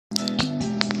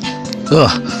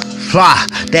Fly,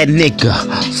 that nigga,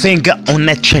 finger on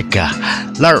that trigger.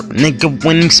 Lurk, nigga,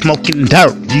 when he smoking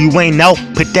dirt. You ain't know,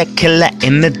 put that killer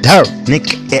in the dirt.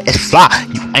 Nigga, it's fly,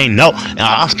 you ain't know.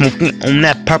 I'm smoking on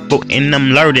that purple and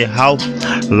I'm lurted, ho.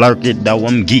 Lurked though,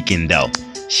 I'm geeking though.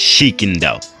 Sheeking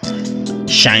though.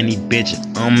 Shiny bitch,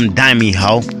 I'm dimey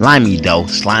ho. Limey though,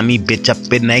 slimy bitch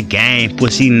up in that game.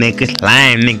 Pussy nigga,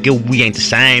 slime nigga, we ain't the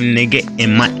same nigga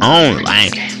in my own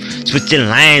lane. Switching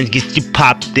lanes, get you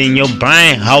popped in your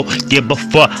brain, ho. Give a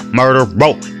fuck, murder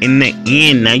rope in the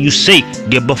end. Now you see,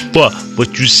 give a fuck.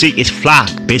 What you see is fly,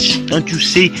 bitch. Don't you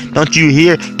see? Don't you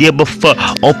hear? Give a fuck.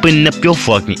 Open up your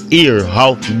fucking ear,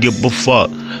 ho. Give a fuck.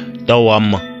 Though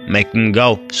I'ma make him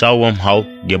go, show him, ho.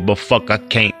 Give a fuck, I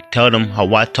can't tell them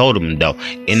how I told them, though.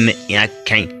 In the end, I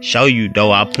can't show you,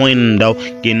 though. I point him, though.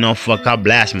 Get no fuck, I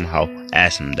blast him, ho.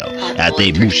 Ask him, though. I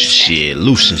think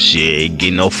loosen shit.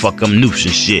 Get no fuck, I'm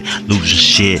loosen shit.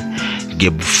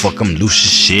 Give a fuck, I'm loosen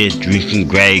shit. Drinking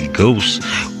Grey Goose.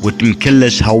 With them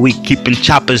killers, how we keepin'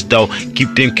 choppers, though.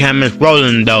 Keep them cameras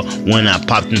rolling, though. When I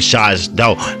pop them shots,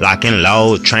 though. Lock and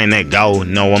load, train to go.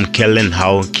 No, I'm killing,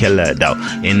 ho. Killer, though.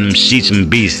 In them sheets and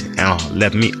beasts.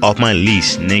 Left me off my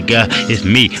leash, nigga. It's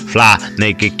me, fly,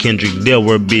 nigga. Kendrick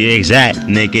Dilworth, be exact.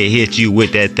 Nigga, hit you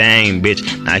with that thing, bitch.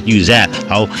 Knock you zap,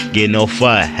 ho. Get no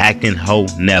fuck, hacking, ho.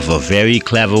 Never very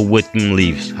clever with them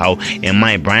leaves, ho. In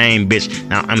my brain, bitch.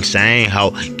 Now I'm saying,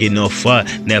 ho. Get no fuck,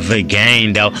 never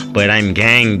game, though. But I'm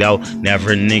gang, though.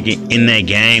 Never nigga in that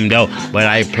game, though. But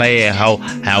I play it, ho.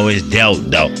 How it's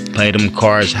dealt, though. Play them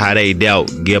cards, how they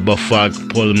dealt. Give a fuck,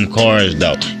 pull them cards,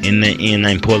 though. In the end,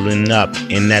 I'm pulling up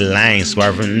in that lane.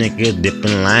 Swerving nigga,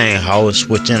 dipping lane, ho.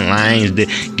 Switching lanes.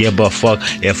 Give a fuck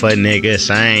if a nigga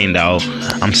sane, though.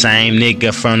 I'm same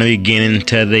nigga from the beginning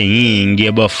to the end.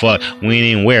 Give a fuck when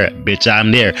and where, bitch,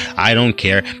 I'm there. I don't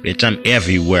care, bitch, I'm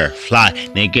everywhere. Fly,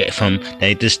 nigga, from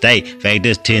state to state. Fake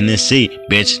this Tennessee,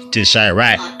 bitch, to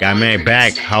Chirac. Got me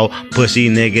back, ho. Pussy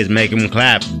niggas make them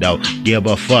clap, though. Give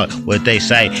a fuck what they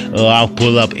say. I'll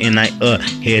pull up and I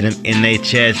hit them in their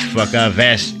chest. Fuck a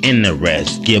vest in the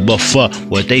rest. Give a fuck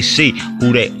what they see.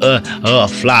 Who they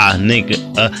fly,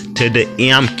 nigga, to the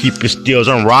end. I'm keeping stills,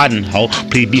 I'm riding, ho.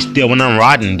 Please be still when I'm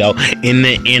riding, though. In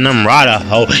the end, I'm riding,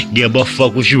 ho. Give a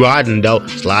fuck what you riding, though.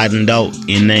 Sliding, though.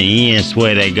 In the end,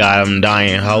 swear they got I'm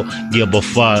dying, ho. Give a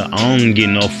fuck, I don't get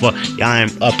no fuck. I'm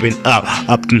up and up.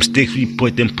 Up them sticks, we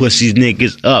put them pussies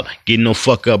niggas up. Get no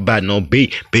fuck about no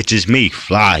beat. Bitch, it's me,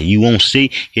 fly. You won't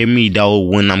see, hear me, though,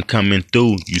 when I'm coming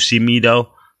through. You see me, though?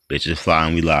 Bitch, it's fly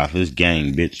and we live. It's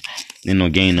gang, bitch. Ain't no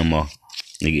game no more.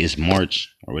 Nigga, it's March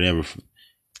or whatever.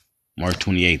 March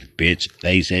 28th, bitch.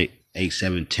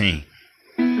 8/17.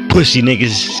 Pussy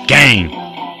niggas, gang.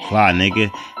 Fly, nigga.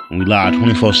 And we live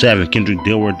 24/7. Kendrick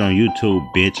Dilworth on YouTube,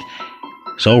 bitch.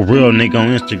 So real, nigga,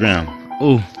 on Instagram.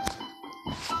 Ooh.